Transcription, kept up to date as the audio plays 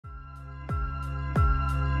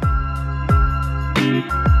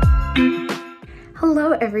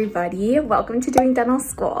Hello everybody, welcome to Doing Dental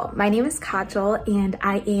School. My name is Kajal and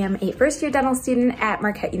I am a first year dental student at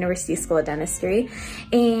Marquette University School of Dentistry,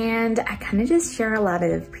 and I kind of just share a lot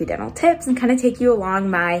of pre-dental tips and kind of take you along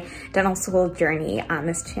my dental school journey on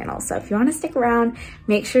this channel. So if you want to stick around,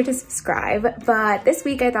 make sure to subscribe. But this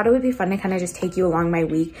week I thought it would be fun to kind of just take you along my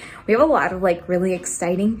week. We have a lot of like really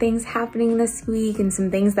exciting things happening this week and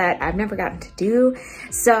some things that I've never gotten to do.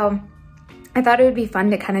 So I thought it would be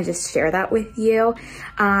fun to kind of just share that with you.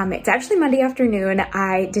 It's actually Monday afternoon.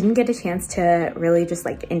 I didn't get a chance to really just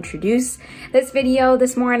like introduce this video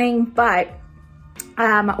this morning, but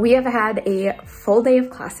we have had a full day of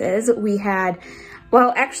classes. We had,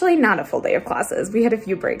 well, actually not a full day of classes. We had a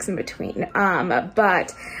few breaks in between,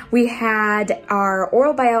 but we had our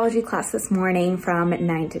oral biology class this morning from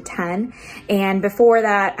 9 to 10. And before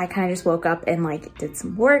that, I kind of just woke up and like did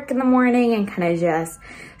some work in the morning and kind of just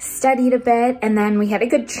studied a bit. And then we had a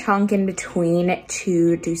good chunk in between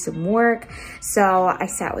to do some work. So I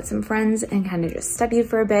sat with some friends and kind of just studied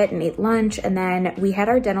for a bit and ate lunch. And then we had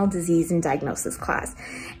our dental disease and diagnosis class.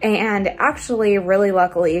 And actually, really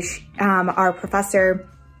luckily, our professor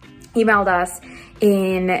emailed us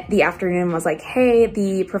in the afternoon, was like, hey,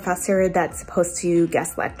 the professor that's supposed to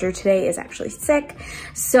guest lecture today is actually sick.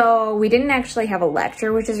 So we didn't actually have a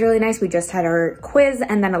lecture, which is really nice. We just had our quiz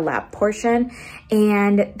and then a lab portion.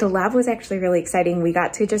 And the lab was actually really exciting. We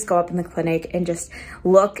got to just go up in the clinic and just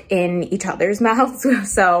look in each other's mouths.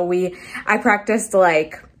 So I practiced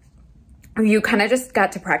like, you kind of just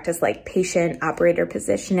got to practice like patient operator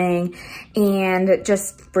positioning and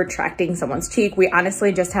just retracting someone's cheek. We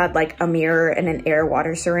honestly just had like a mirror and an air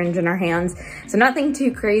water syringe in our hands. So nothing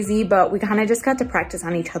too crazy, but we kind of just got to practice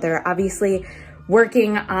on each other. Obviously,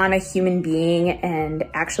 working on a human being and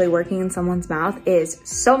actually working in someone's mouth is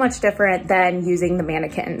so much different than using the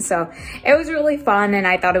mannequin. So it was really fun and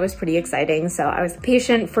I thought it was pretty exciting. So I was the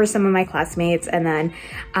patient for some of my classmates and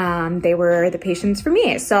then they were the patients for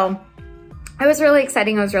me. So it was really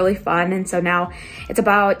exciting, it was really fun. And so now it's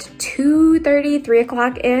about 2:30, 3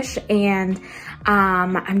 o'clock-ish, and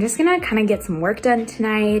I'm just gonna kind of get some work done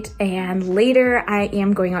tonight, and later I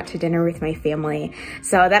am going out to dinner with my family.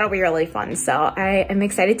 So that'll be really fun. So I am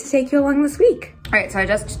excited to take you along this week. All right, so I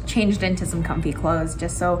just changed into some comfy clothes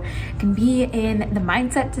just so I can be in the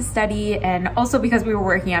mindset to study, and also because we were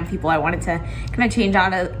working on people, I wanted to kind of change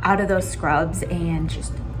out of those scrubs and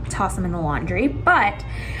just toss them in the laundry. But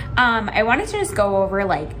I wanted to just go over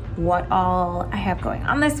like what all I have going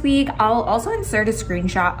on this week. I'll also insert a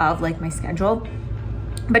screenshot of like my schedule,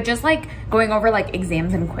 but just like going over like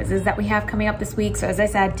exams and quizzes that we have coming up this week. So as I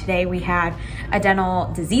said, today we had a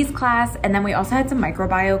dental disease class, and then we also had some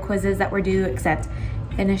microbiome quizzes that were due, except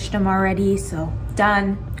finished them already. So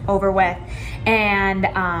done, over with. And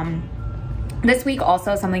this week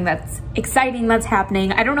also something that's exciting that's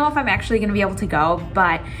happening. I don't know if I'm actually gonna be able to go,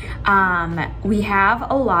 but we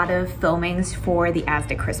have a lot of filmings for the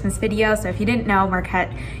ASDA Christmas video. So if you didn't know,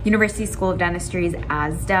 Marquette University School of Dentistry's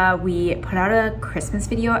ASDA, we put out a Christmas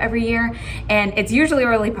video every year, and it's usually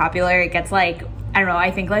really popular. It gets like, I don't know,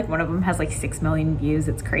 I think like one of them has like 6 million views.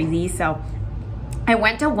 It's crazy. So I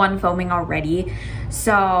went to one filming already,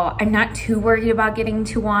 so I'm not too worried about getting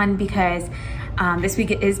to one because this week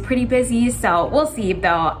it is pretty busy. So we'll see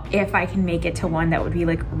though if I can make it to one. That would be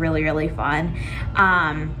like really, really fun.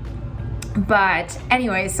 But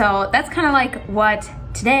anyway, so that's kind of like what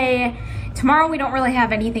today. Tomorrow we don't really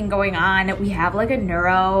have anything going on. We have like a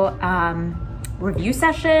neuro review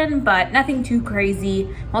session, but nothing too crazy.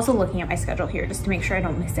 I'm also looking at my schedule here just to make sure I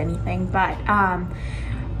don't miss anything. But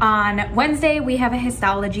on Wednesday we have a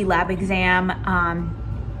histology lab exam.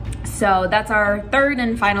 So that's our third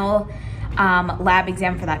and final lab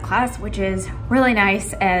exam for that class, which is really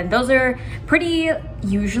nice. And those are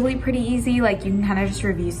usually pretty easy. Like you can kind of just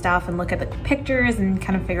review stuff and look at the pictures and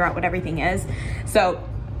kind of figure out what everything is. So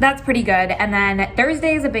that's pretty good. And then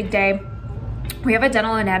Thursday is a big day. We have a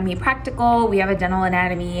dental anatomy practical. We have a dental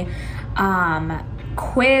anatomy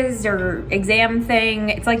quiz or exam thing.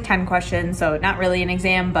 It's like 10 questions, so not really an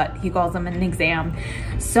exam, but he calls them an exam.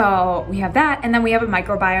 So we have that. And then we have a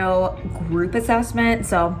microbiome group assessment.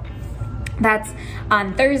 So that's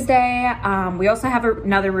on Thursday. We also have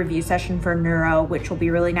another review session for neuro, which will be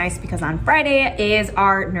really nice because on Friday is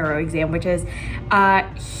our neuro exam, which is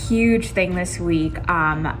a huge thing this week.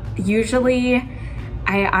 Usually,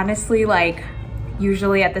 I honestly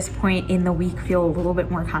usually at this point in the week feel a little bit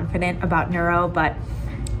more confident about neuro, but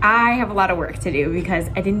I have a lot of work to do because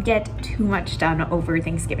I didn't get too much done over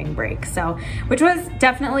Thanksgiving break. So, which was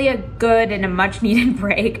definitely a good and a much needed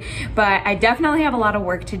break, but I definitely have a lot of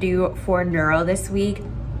work to do for neuro this week.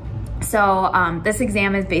 So this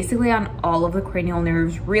exam is basically on all of the cranial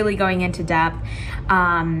nerves, really going into depth.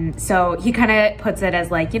 So he kind of puts it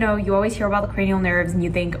as like, you know, you always hear about the cranial nerves and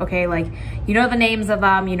you think, okay, like, you know the names of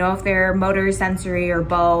them, you know if they're motor, sensory, or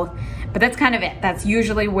both, but that's kind of it. That's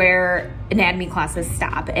usually where anatomy classes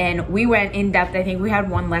stop. And we went in depth. I think we had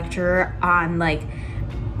one lecture on like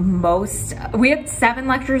we had 7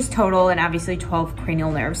 lectures total and obviously 12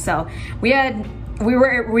 cranial nerves. So we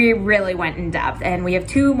really went in depth, and we have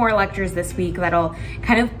 2 more lectures this week that'll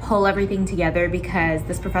kind of pull everything together, because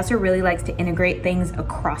this professor really likes to integrate things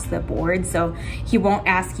across the board. So he won't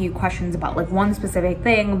ask you questions about like one specific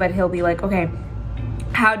thing, but he'll be like, okay,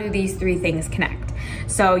 how do these 3 things connect?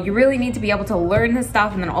 So you really need to be able to learn this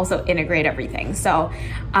stuff and then also integrate everything. So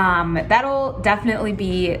that'll definitely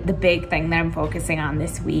be the big thing that I'm focusing on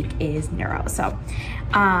this week is neuro. So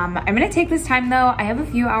I'm gonna take this time though. I have a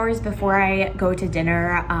few hours before I go to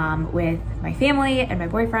dinner with my family and my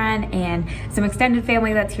boyfriend and some extended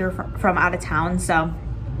family that's here from out of town. So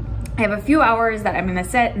I have a few hours that I'm gonna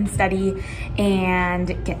sit and study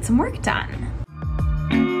and get some work done.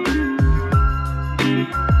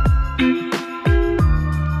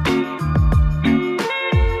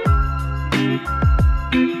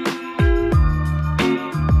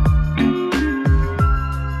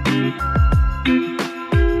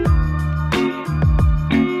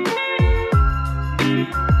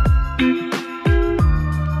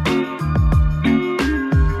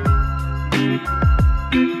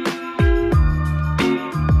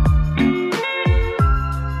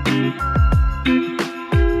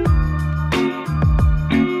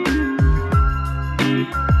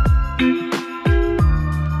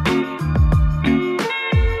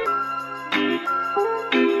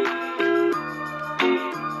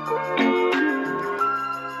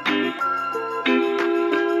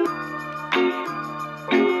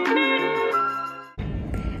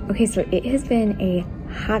 Okay, so it has been a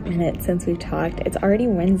hot minute since we've talked. It's already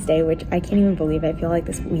Wednesday, which I can't even believe. I feel like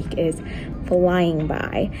this week is flying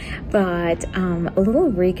by. But a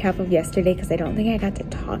little recap of yesterday, because I don't think I got to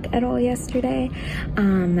talk at all yesterday.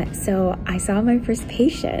 So I saw my first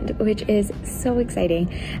patient, which is so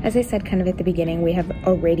exciting. As I said kind of at the beginning, we have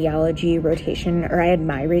a radiology rotation, or I had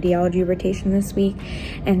my radiology rotation this week.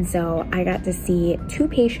 And so I got to see 2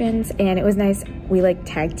 patients, and it was nice. We like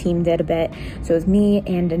tag teamed it a bit. So it was me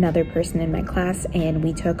and another person in my class, and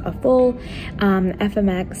we took a full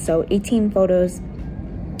FMX, so 18 photos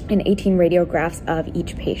and 18 radiographs of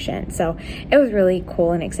each patient. So it was really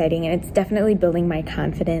cool and exciting, and it's definitely building my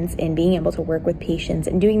confidence in being able to work with patients,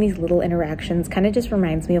 and doing these little interactions kind of just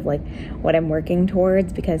reminds me of like what I'm working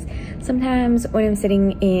towards, because sometimes when I'm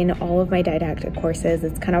sitting in all of my didactic courses,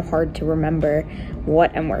 it's kind of hard to remember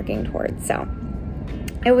what I'm working towards. So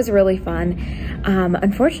it was really fun.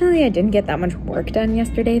 Unfortunately, I didn't get that much work done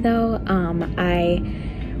yesterday though. I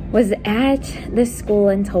was at this school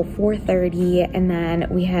until 4:30, and then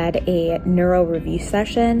we had a neuro review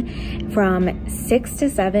session from 6 to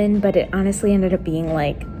 7, but it honestly ended up being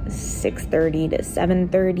like 6:30 to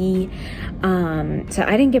 7:30. So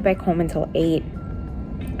I didn't get back home until 8.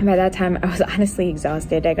 And by that time, I was honestly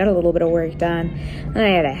exhausted. I got a little bit of work done, and I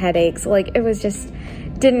had a headache, so like it was just,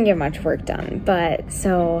 didn't get much work done. But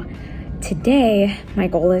so today, my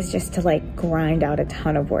goal is just to like grind out a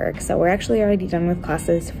ton of work. So we're actually already done with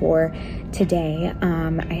classes for today.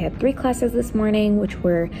 I had 3 classes this morning, which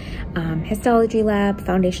were histology lab,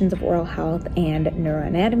 foundations of oral health, and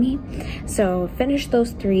neuroanatomy. So finished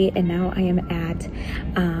those 3, and now I am at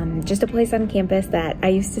just a place on campus that I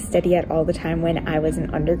used to study at all the time when I was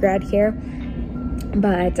an undergrad here.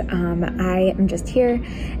 But I am just here,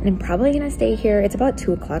 and I'm probably gonna stay here. It's about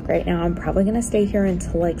 2 o'clock right now. I'm probably gonna stay here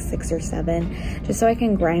until like 6 or 7, just so I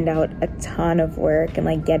can grind out a ton of work and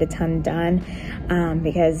like get a ton done,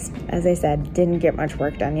 because as I said, didn't get much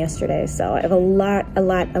work done yesterday. So I have a lot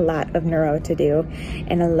of neuro to do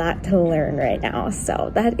and a lot to learn right now.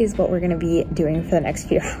 So that is what we're gonna be doing for the next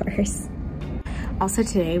few hours. Also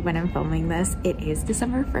today, when I'm filming this, it is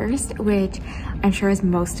December 1st, which I'm sure as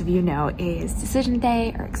most of you know is decision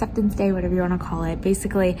day or acceptance day, whatever you want to call it.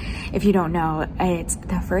 Basically, if you don't know, it's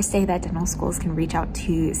the first day that dental schools can reach out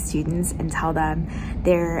to students and tell them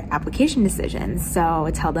their application decisions.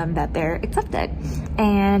 So tell them that they're accepted.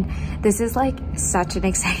 And this is like such an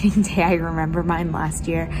exciting day. I remember mine last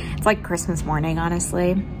year. It's like Christmas morning,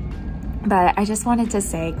 honestly. But I just wanted to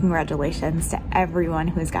say congratulations to everyone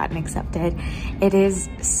who has gotten accepted. It is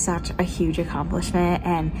such a huge accomplishment,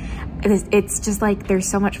 and it's just like there's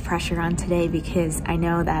so much pressure on today because I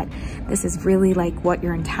know that this is really like what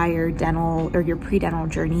your entire dental or your pre-dental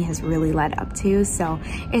journey has really led up to. So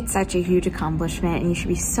it's such a huge accomplishment, and you should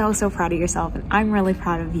be so proud of yourself, and I'm really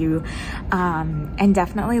proud of you. And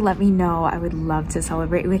definitely let me know. I would love to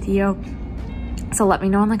celebrate with you. So let me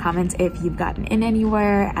know in the comments if you've gotten in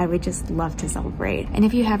anywhere. I would just love to celebrate. And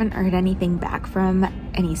if you haven't heard anything back from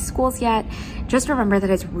any schools yet, just remember that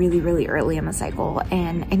it's really early in the cycle.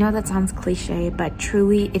 And I know that sounds cliche, but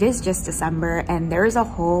truly it is just December, and there's a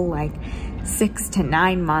whole like 6 to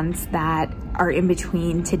 9 months that are in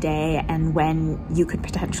between today and when you could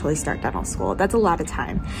potentially start dental school. That's a lot of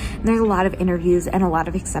time. And there's a lot of interviews and a lot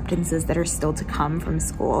of acceptances that are still to come from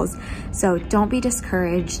schools. So don't be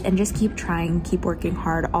discouraged and just keep trying, keep working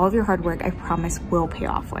hard. All of your hard work, I promise, will pay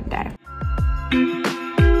off one day.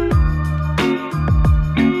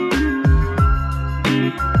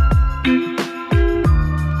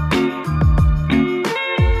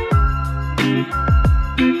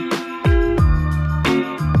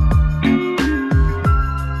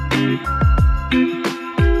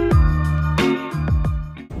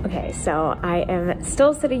 So I am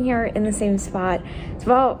still sitting here in the same spot. It's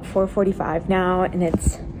about 4:45 now, and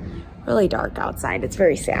it's really dark outside. It's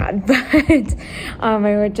very sad, but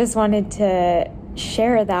I just wanted to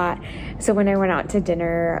share that. So when I went out to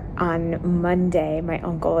dinner on Monday, my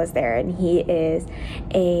uncle was there, and he is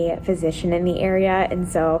a physician in the area. And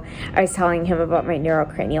so I was telling him about my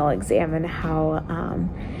neurocranial exam and how,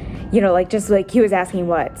 you know, like just like he was asking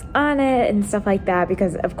what's on it and stuff like that,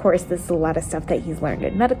 because of course this is a lot of stuff that he's learned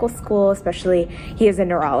in medical school, especially he is a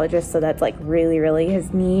neurologist, so that's like really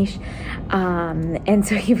his niche. And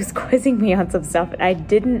so he was quizzing me on some stuff and I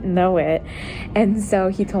didn't know it. And so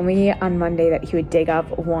he told me on Monday that he would dig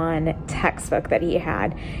up one textbook that he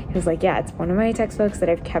had. He was like, yeah, it's one of my textbooks that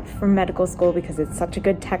I've kept from medical school because it's such a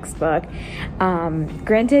good textbook.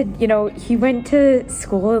 Granted, you know, he went to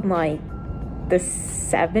school in like the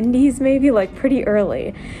 70s, maybe, like pretty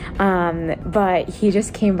early. But he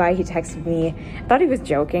just came by, he texted me. I thought he was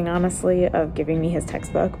joking, honestly, of giving me his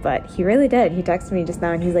textbook, but he really did. He texted me just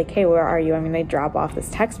now and he's like, hey, where are you? I'm gonna drop off this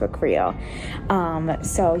textbook for you.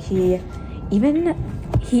 So he even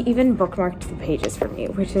bookmarked the pages for me,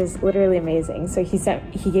 which is literally amazing. So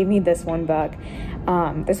he gave me this one book.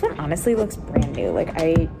 This one honestly looks brand new. Like,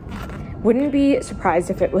 I wouldn't be surprised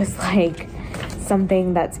if it was like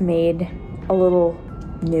something that's made a little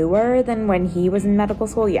newer than when he was in medical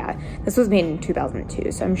school. Yeah, this was made in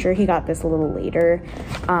 2002, so I'm sure he got this a little later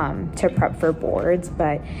to prep for boards.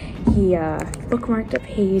 But he bookmarked a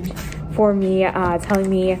page for me, telling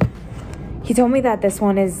me, he told me that this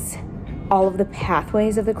one is all of the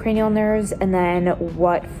pathways of the cranial nerves and then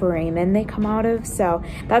what foramen they come out of. So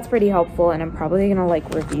that's pretty helpful, and I'm probably gonna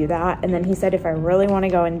like review that. And then he said if I really want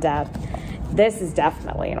to go in depth, this is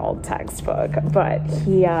definitely an old textbook, but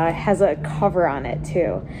he has a cover on it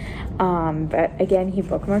too. But again, he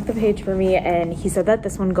bookmarked the page for me, and he said that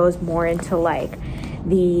this one goes more into like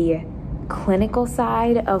the clinical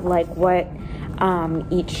side of like what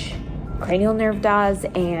each cranial nerve does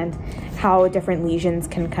and how different lesions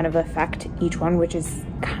can kind of affect each one, which is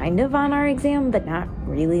kind of on our exam, but not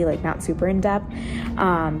really, like not super in depth.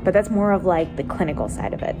 But that's more of like the clinical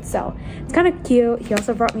side of it. So it's kind of cute. He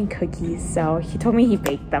also brought me cookies. So he told me he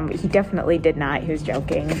baked them, but he definitely did not. He was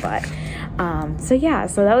joking. But so yeah,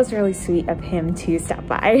 so that was really sweet of him to stop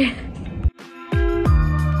by.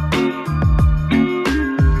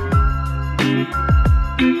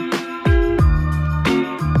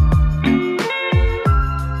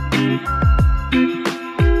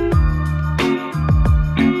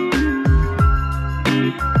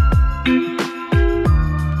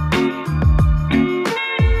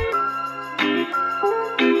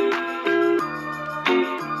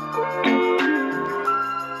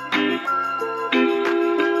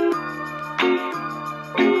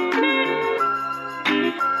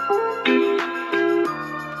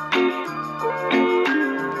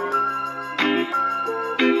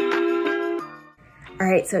 All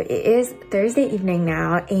right, so it is Thursday evening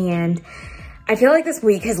now, and I feel like this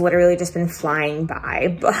week has literally just been flying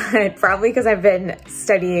by, but probably because I've been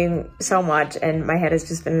studying so much and my head has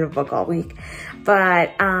just been in a book all week.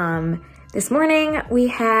 But this morning we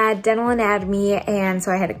had dental anatomy, and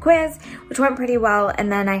so I had a quiz, which went pretty well, and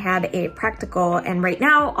then I had a practical, and right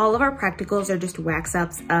now all of our practicals are just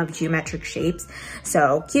wax-ups of geometric shapes.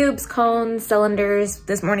 So cubes, cones, cylinders.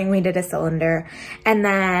 This morning we did a cylinder. And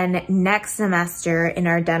then next semester in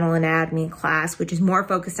our dental anatomy class, which is more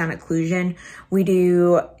focused on occlusion, we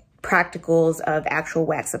do practicals of actual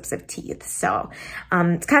wax ups of teeth. So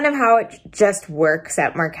it's kind of how it just works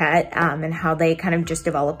at Marquette, and how they kind of just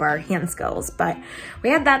develop our hand skills. But we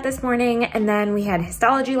had that this morning, and then we had a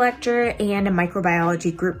histology lecture and a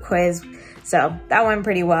microbiology group quiz. So that went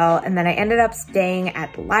pretty well. And then I ended up staying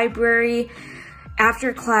at the library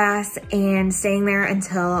after class and staying there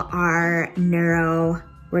until our neuro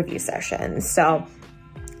review session. So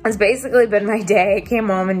it's basically been my day. I came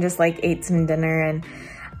home and just like ate some dinner, and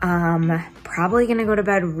probably gonna go to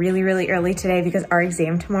bed really, really early today because our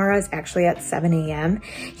exam tomorrow is actually at 7 a.m.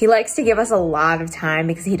 He likes to give us a lot of time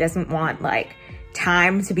because he doesn't want like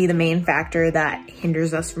time to be the main factor that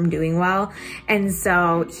hinders us from doing well. And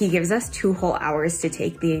so he gives us 2 whole hours to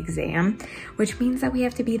take the exam, which means that we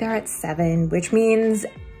have to be there at 7, which means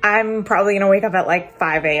I'm probably gonna wake up at like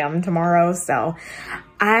 5 a.m. tomorrow. So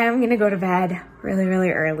I'm gonna go to bed really, really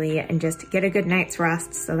early and just get a good night's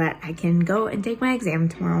rest so that I can go and take my exam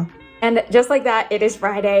tomorrow. And just like that, it is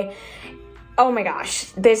Friday. Oh my gosh,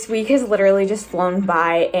 this week has literally just flown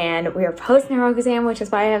by, and we are post-neuro exam, which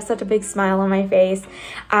is why I have such a big smile on my face.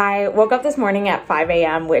 I woke up this morning at 5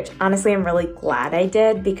 a.m., which honestly I'm really glad I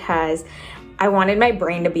did because I wanted my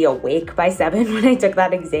brain to be awake by 7 when I took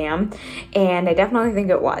that exam, and I definitely think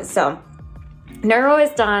it was. So neuro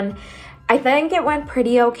is done. I think it went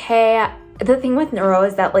pretty okay. The thing with neuro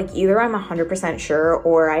is that like either I'm 100% sure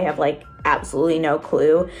or I have like absolutely no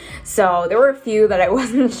clue. So there were a few that I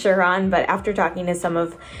wasn't sure on, but after talking to some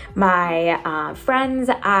of my friends,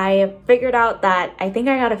 I figured out that I think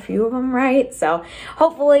I got a few of them right. So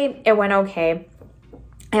hopefully it went okay.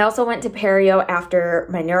 I also went to perio after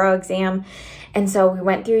my neuro exam. And so we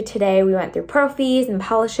went through today, we went through prophies and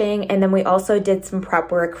polishing, and then we also did some prep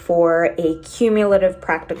work for a cumulative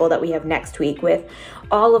practical that we have next week with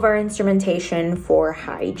all of our instrumentation for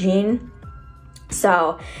hygiene.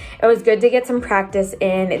 So it was good to get some practice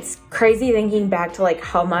in. It's crazy thinking back to like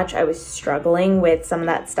how much I was struggling with some of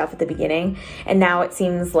that stuff at the beginning, and now it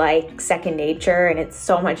seems like second nature and it's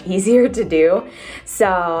so much easier to do.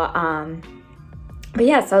 So, but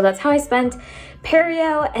yeah, so that's how I spent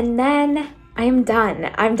perio, and then I am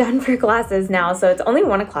done. I'm done for classes now. So it's only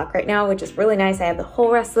 1 o'clock right now, which is really nice. I have the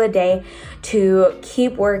whole rest of the day to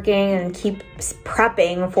keep working and keep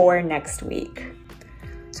prepping for next week.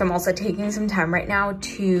 So I'm also taking some time right now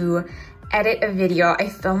to edit a video. I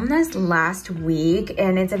filmed this last week,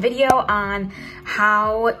 and it's a video on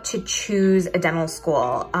how to choose a dental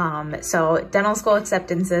school. So dental school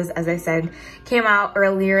acceptances, as I said, came out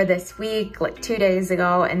earlier this week, like 2 days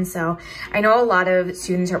ago. And so I know a lot of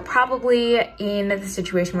students are probably in the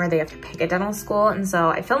situation where they have to pick a dental school. And so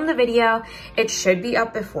I filmed the video. It should be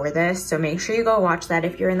up before this. So make sure you go watch that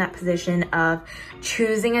if you're in that position of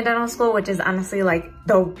choosing a dental school, which is honestly like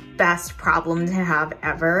the best problem to have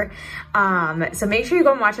ever. So make sure you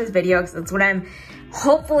go and watch this video because that's what I'm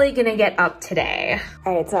hopefully gonna get up today.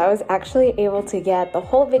 All right, so I was actually able to get the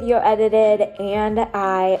whole video edited, and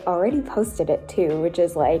I already posted it too, which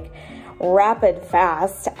is like rapid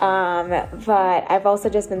fast. But I've also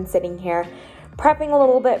just been sitting here prepping a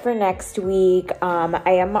little bit for next week.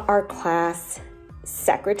 I am our class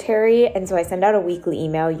secretary, and so I send out a weekly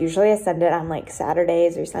email. Usually I send it on like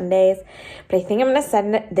Saturdays or Sundays, but I think I'm gonna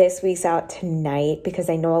send this week's out tonight because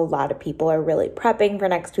I know a lot of people are really prepping for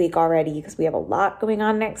next week already because we have a lot going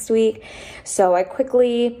on next week. So I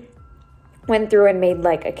quickly went through and made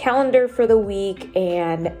like a calendar for the week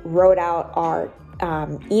and wrote out our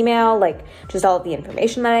email, like just all of the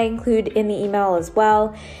information that I include in the email as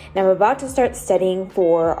well. And I'm about to start studying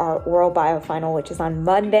for our oral bio final, which is on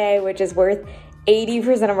Monday, which is worth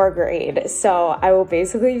 80% of our grade. So I will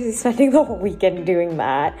basically be spending the whole weekend doing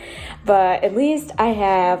that. But at least I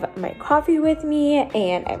have my coffee with me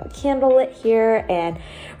and I have a candle lit here, and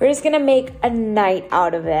we're just gonna make a night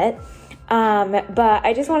out of it. But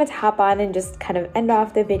I just wanted to hop on and just kind of end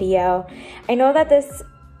off the video. I know that this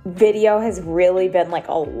video has really been like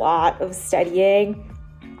a lot of studying,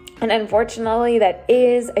 and unfortunately that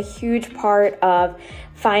is a huge part of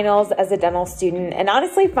finals as a dental student, and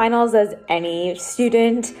honestly finals as any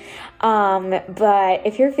student. But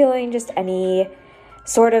if you're feeling just any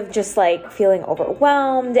sort of just like feeling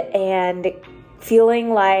overwhelmed and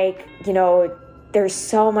feeling like, you know, there's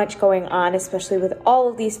so much going on, especially with all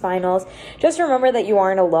of these finals, just remember that you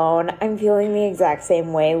aren't alone. I'm feeling the exact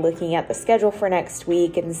same way looking at the schedule for next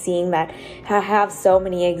week and seeing that I have so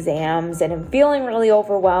many exams, and I'm feeling really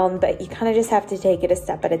overwhelmed, but you kind of just have to take it a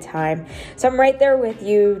step at a time. So I'm right there with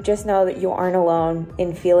you. Just know that you aren't alone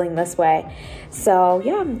in feeling this way. So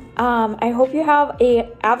yeah, I hope you have a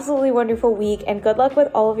absolutely wonderful week, and good luck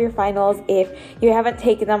with all of your finals if you haven't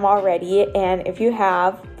taken them already. And if you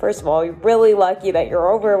have, first of all, you're really lucky lucky that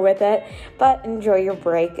you're over with it, but enjoy your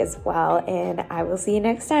break as well. And I will see you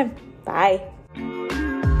next time. Bye.